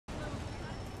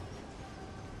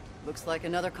Looks like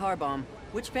another car bomb.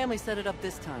 Which family set it up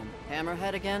this time?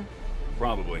 Hammerhead again?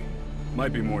 Probably.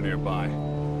 Might be more nearby.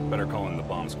 Better call in the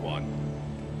bomb squad.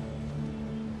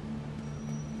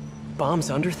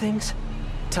 Bombs under things?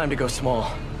 Time to go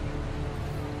small.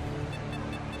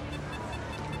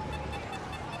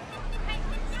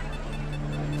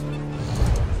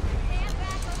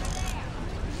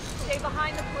 Stay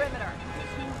behind the perimeter.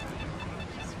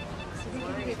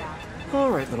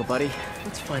 All right, little buddy.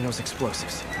 Let's find those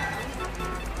explosives.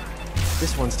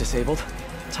 This one's disabled.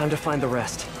 Time to find the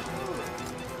rest.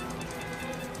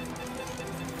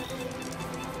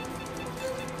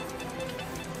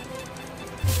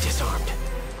 Disarmed.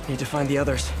 Need to find the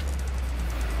others.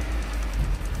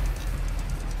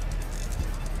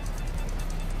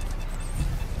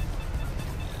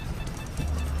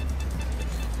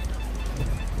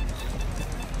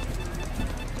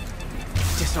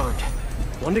 Disarmed.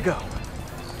 One to go.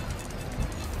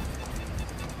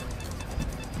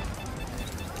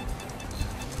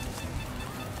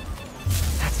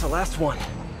 That's the last one. I'm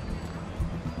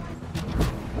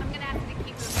gonna have to keep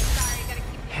moving. Sorry, I gotta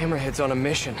keep... Hammerhead's on a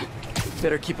mission.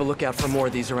 Better keep a lookout for more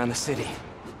of these around the city.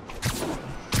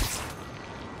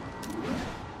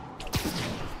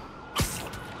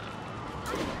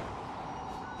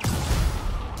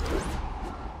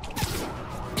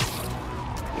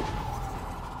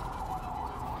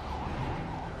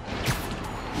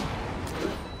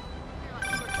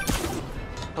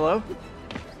 Hello?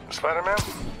 Spider-Man?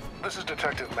 This is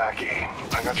Detective Mackey.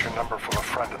 I got your number from a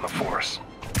friend in the force.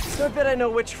 So I bet I know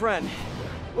which friend.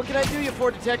 What can I do you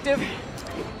for, Detective?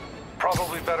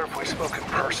 Probably better if we spoke in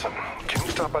person. Can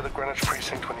you stop by the Greenwich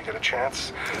precinct when you get a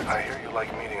chance? I hear you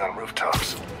like meeting on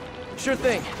rooftops. Sure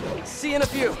thing. See you in a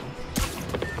few.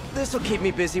 This'll keep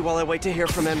me busy while I wait to hear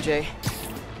from MJ.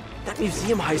 That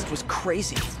museum heist was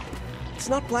crazy. It's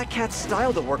not Black Cat's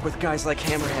style to work with guys like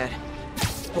Hammerhead.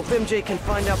 Hope MJ can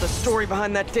find out the story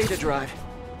behind that data drive.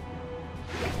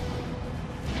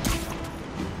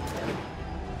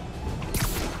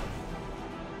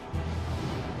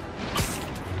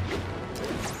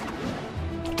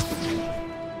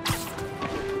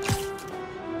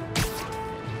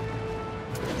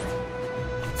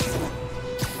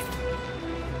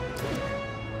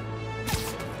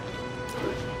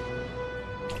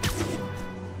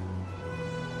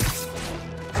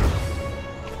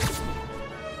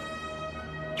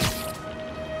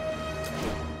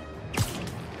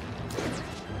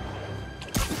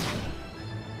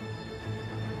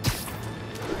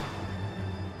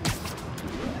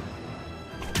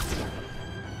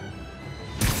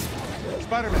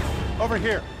 Spider-Man, over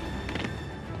here.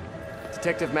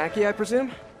 Detective Mackey, I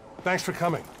presume? Thanks for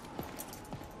coming.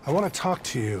 I want to talk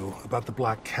to you about the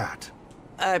Black Cat.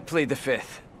 I plead the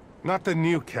fifth. Not the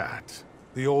new cat,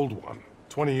 the old one,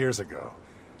 20 years ago.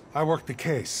 I worked the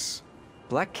case.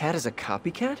 Black Cat is a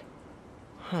copycat?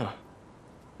 Huh.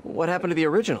 What happened to the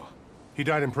original? He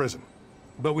died in prison,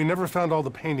 but we never found all the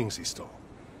paintings he stole.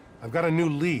 I've got a new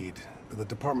lead, but the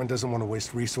department doesn't want to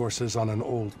waste resources on an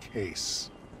old case.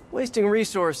 Wasting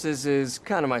resources is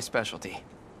kind of my specialty.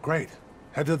 Great.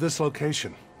 Head to this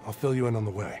location. I'll fill you in on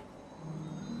the way.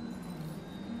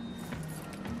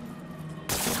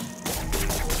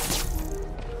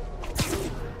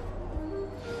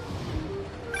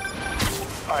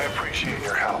 I appreciate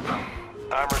your help.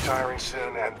 I'm retiring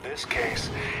soon, and this case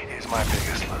is my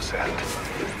biggest loose end.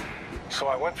 So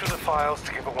I went through the files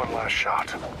to give it one last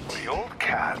shot. The old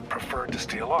cat preferred to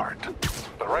steal art.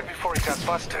 But right before he got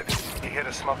busted, he hit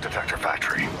a smoke detector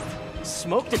factory.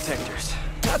 Smoke detectors?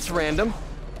 That's random.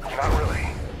 Not really.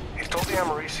 He stole the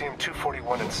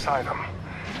Americium-241 inside him.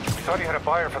 We thought he had a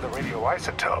buyer for the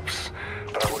radioisotopes,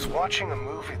 but I was watching a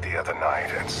movie the other night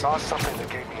and saw something that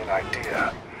gave me an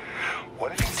idea.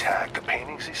 What if he tagged the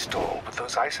paintings he stole with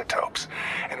those isotopes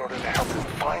in order to help him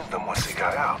find them once he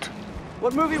got out?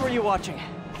 What movie were you watching?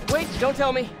 Wait, don't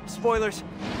tell me. Spoilers.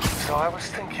 So I was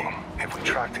thinking, if we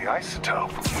track the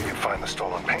isotope, we could find the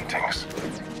stolen paintings.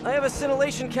 I have a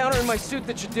scintillation counter in my suit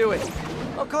that should do it.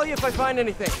 I'll call you if I find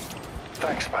anything.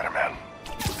 Thanks, Spider-Man.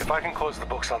 If I can close the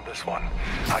books on this one,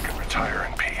 I can retire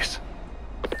in peace.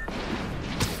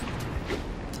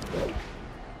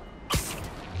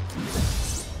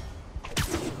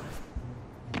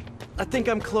 I think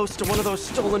I'm close to one of those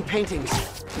stolen paintings.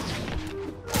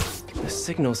 The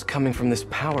signal's coming from this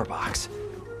power box,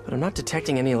 but I'm not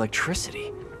detecting any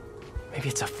electricity. Maybe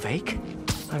it's a fake?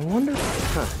 I wonder...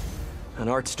 Huh. An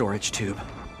art storage tube.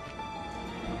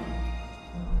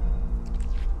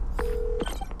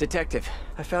 Detective,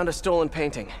 I found a stolen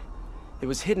painting. It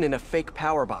was hidden in a fake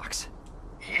power box.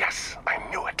 Yes, I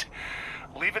knew it.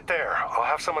 Leave it there. I'll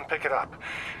have someone pick it up.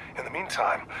 In the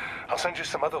meantime, I'll send you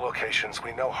some other locations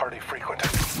we know Hardy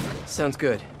frequented. Sounds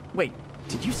good. Wait,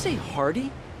 did you say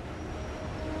Hardy?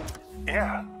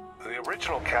 Yeah, the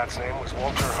original cat's name was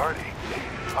Walter Hardy.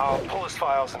 I'll pull his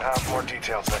files and have more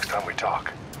details next time we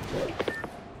talk.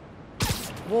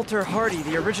 Walter Hardy,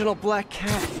 the original Black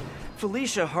Cat.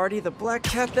 Felicia Hardy, the Black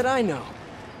Cat that I know.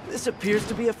 This appears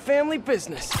to be a family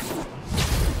business.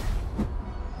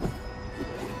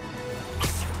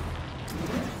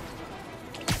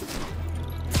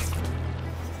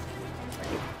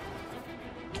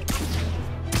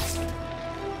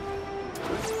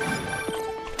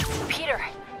 Peter,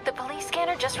 the police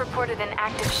scanner just reported an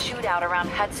active shootout around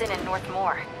Hudson and North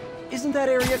Moore. Isn't that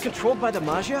area controlled by the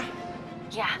Mafia?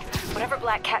 Yeah, whatever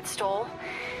Black Cat stole,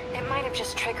 it might have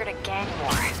just triggered a gang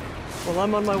war. Well,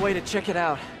 I'm on my way to check it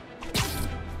out.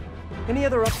 Any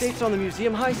other updates on the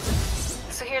museum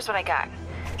heist? So here's what I got.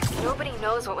 Nobody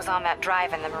knows what was on that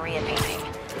drive in the Maria painting.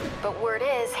 But word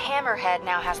is, Hammerhead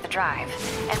now has the drive,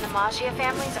 and the Maggia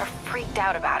families are freaked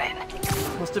out about it.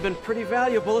 Must have been pretty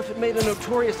valuable if it made a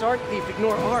notorious art thief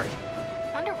ignore art.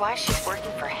 Wonder why she's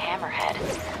working for Hammerhead.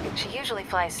 She usually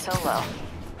flies solo.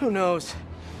 Who knows?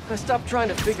 I stopped trying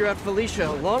to figure out Felicia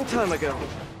a long time ago.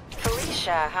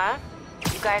 Felicia, huh?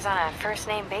 You guys on a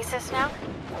first-name basis now?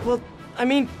 Well, I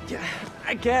mean,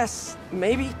 I guess,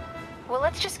 maybe. Well,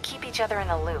 let's just keep each other in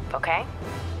the loop, okay?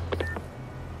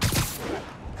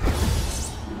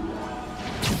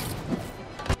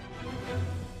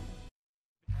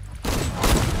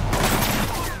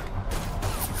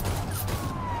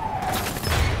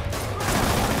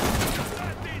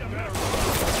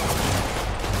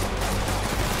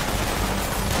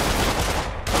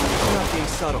 Not being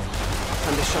subtle.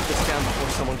 Time to shut this down before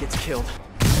someone gets killed.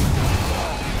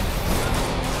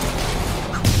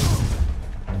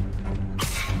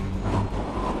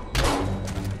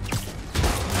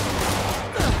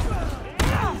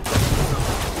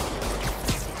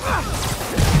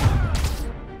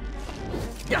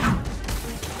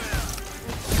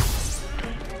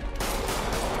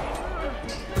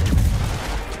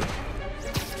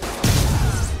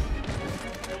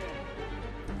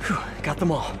 Got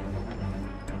them all.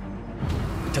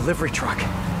 Delivery truck.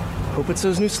 Hope it's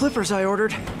those new slippers I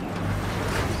ordered.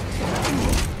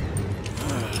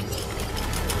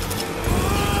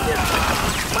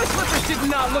 My slippers did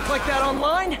not look like that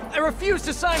online. I refuse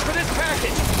to sign for this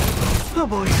package. Oh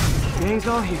boy, gang's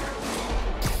all here.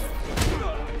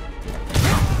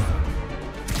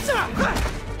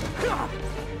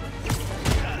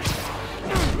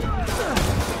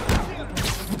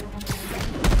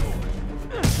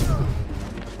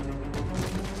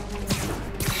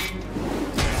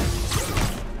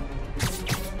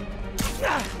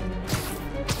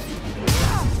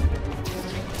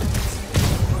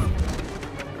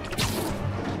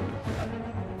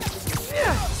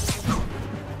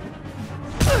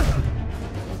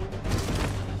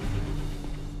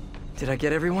 Did I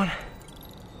get everyone?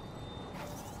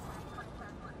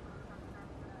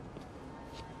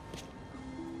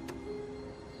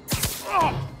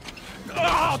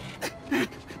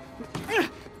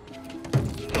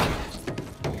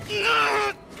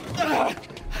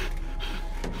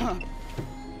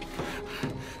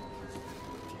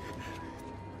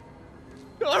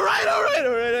 All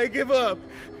right, I give up.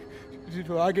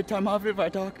 Do I get time off if I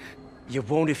talk? You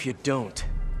won't if you don't.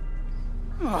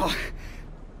 Oh,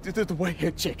 the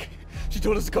white-haired chick. She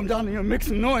told us to come down here and make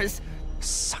some noise.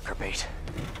 Sucker bait.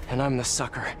 And I'm the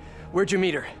sucker. Where'd you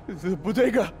meet her? The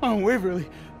bodega on Waverly.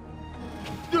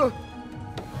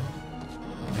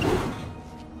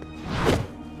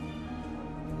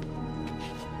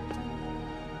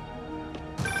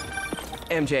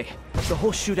 MJ, the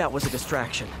whole shootout was a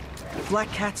distraction.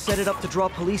 Black Cat set it up to draw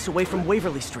police away from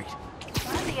Waverly Street.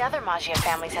 One of the other Maggia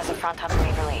families has a front on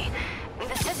Waverly. The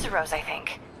Ciceros, I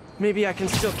think. Maybe I can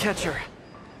still catch her.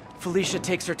 Felicia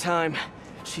takes her time.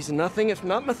 She's nothing if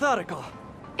not methodical.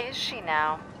 Is she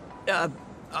now?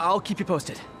 I'll keep you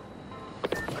posted.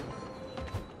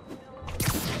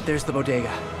 There's the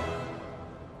bodega.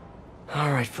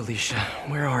 All right, Felicia,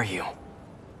 where are you?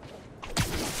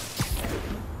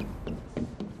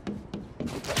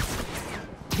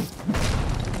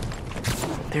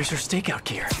 There's her stakeout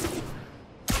gear.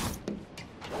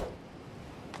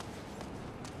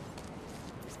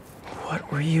 What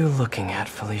were you looking at,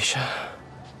 Felicia?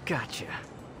 Gotcha.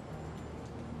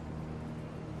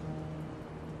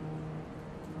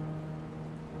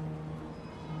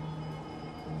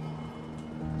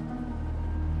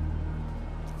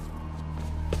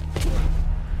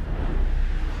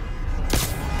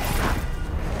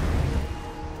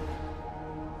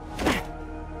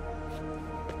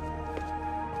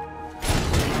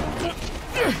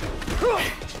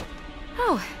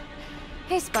 Oh,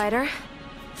 hey, Spider.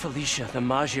 Felicia, the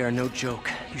Magi are no joke.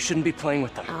 You shouldn't be playing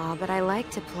with them. Oh, but I like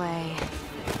to play.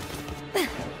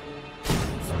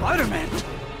 Spider-Man!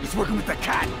 He's working with the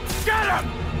cat! Get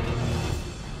him!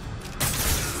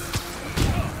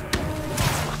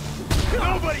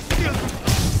 Nobody steals him!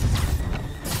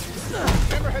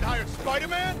 Hammerhead hired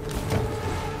Spider-Man?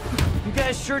 You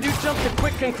guys sure do jump to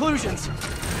quick conclusions.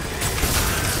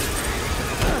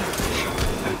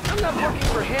 I'm not working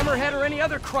for Hammerhead or any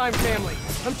other crime family.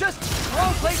 I'm just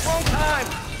wrong place, wrong time.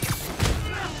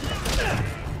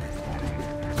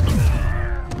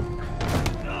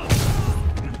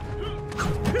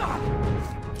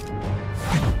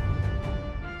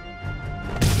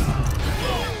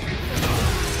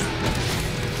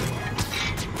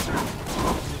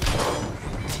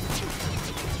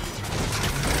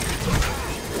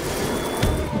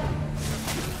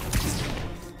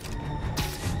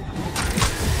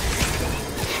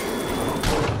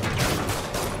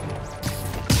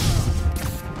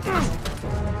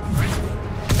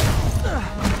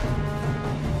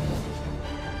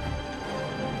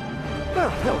 Well,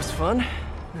 that was fun.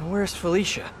 Now where's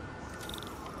Felicia?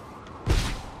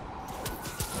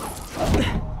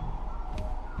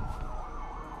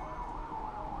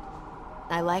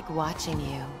 I like watching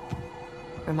you.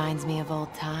 Reminds me of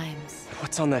old times.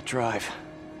 What's on that drive?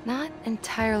 Not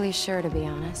entirely sure, to be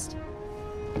honest.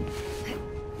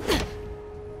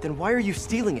 Then why are you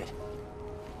stealing it?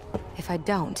 If I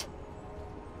don't,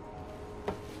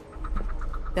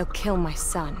 they'll kill my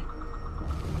son.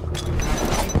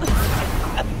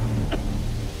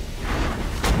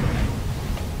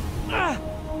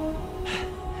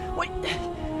 Wait,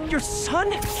 your son?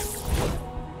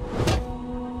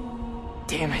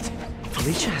 Damn it.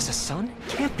 Felicia has a son?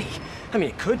 Can't be. I mean,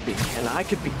 it could be, and I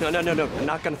could be. No. I'm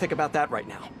not gonna think about that right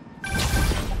now.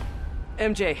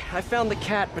 MJ, I found the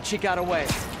cat, but she got away.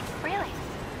 Really?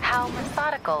 How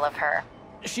methodical of her.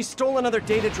 She stole another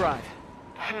data drive.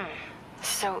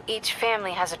 So each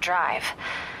family has a drive.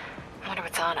 I wonder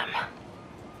what's on them.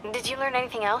 Did you learn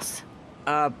anything else?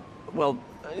 Well,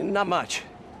 not much.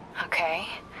 Okay.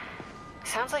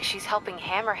 Sounds like she's helping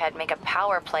Hammerhead make a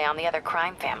power play on the other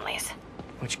crime families.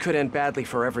 Which could end badly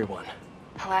for everyone.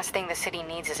 The last thing the city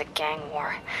needs is a gang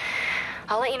war.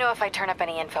 I'll let you know if I turn up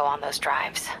any info on those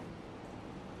drives.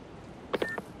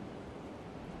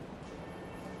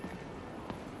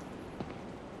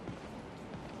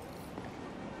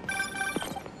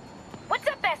 What's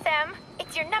up, SM?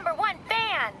 It's your #1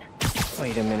 fan.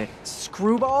 Wait a minute.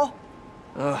 Screwball?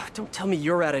 Ugh, don't tell me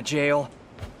you're out of jail.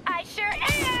 I sure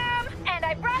am! And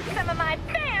I brought some of my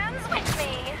fans with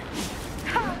me.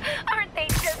 Aren't they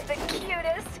just the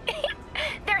cutest?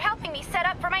 They're helping me set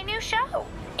up for my new show.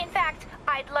 In fact,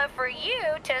 I'd love for you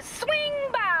to swing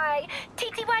by.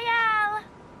 TTYL.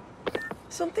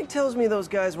 Something tells me those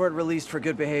guys weren't released for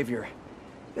good behavior.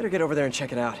 Better get over there and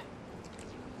check it out.